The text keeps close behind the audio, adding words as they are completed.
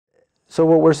So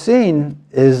what we're seeing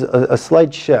is a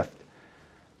slight shift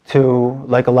to,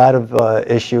 like a lot of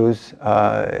issues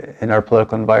in our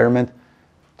political environment,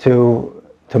 to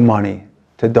money,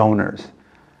 to donors.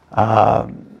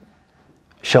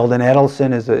 Sheldon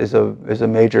Adelson is a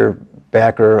major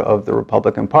backer of the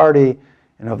Republican Party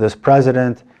and of this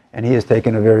president, and he has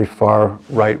taken a very far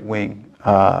right-wing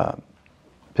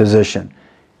position.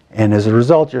 And as a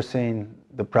result, you're seeing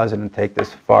the president take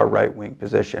this far right-wing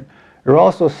position. You're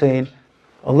also seeing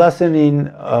a lessening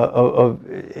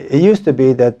it used to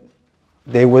be that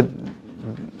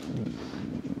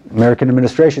American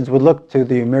administrations would look to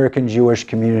the American Jewish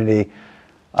community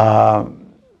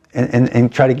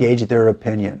and try to gauge their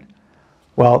opinion.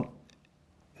 Well,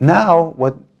 now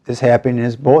what is happening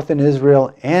is both in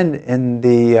Israel and in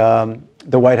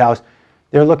the White House,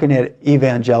 they're looking at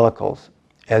evangelicals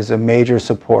as a major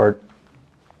support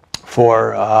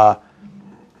for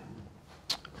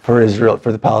Israel,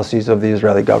 for the policies of the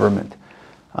Israeli government.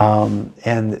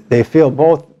 And they feel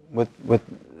both with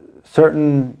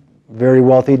certain very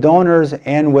wealthy donors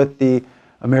and with the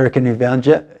American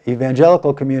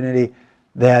evangelical community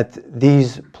that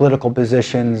these political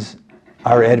positions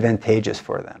are advantageous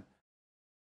for them.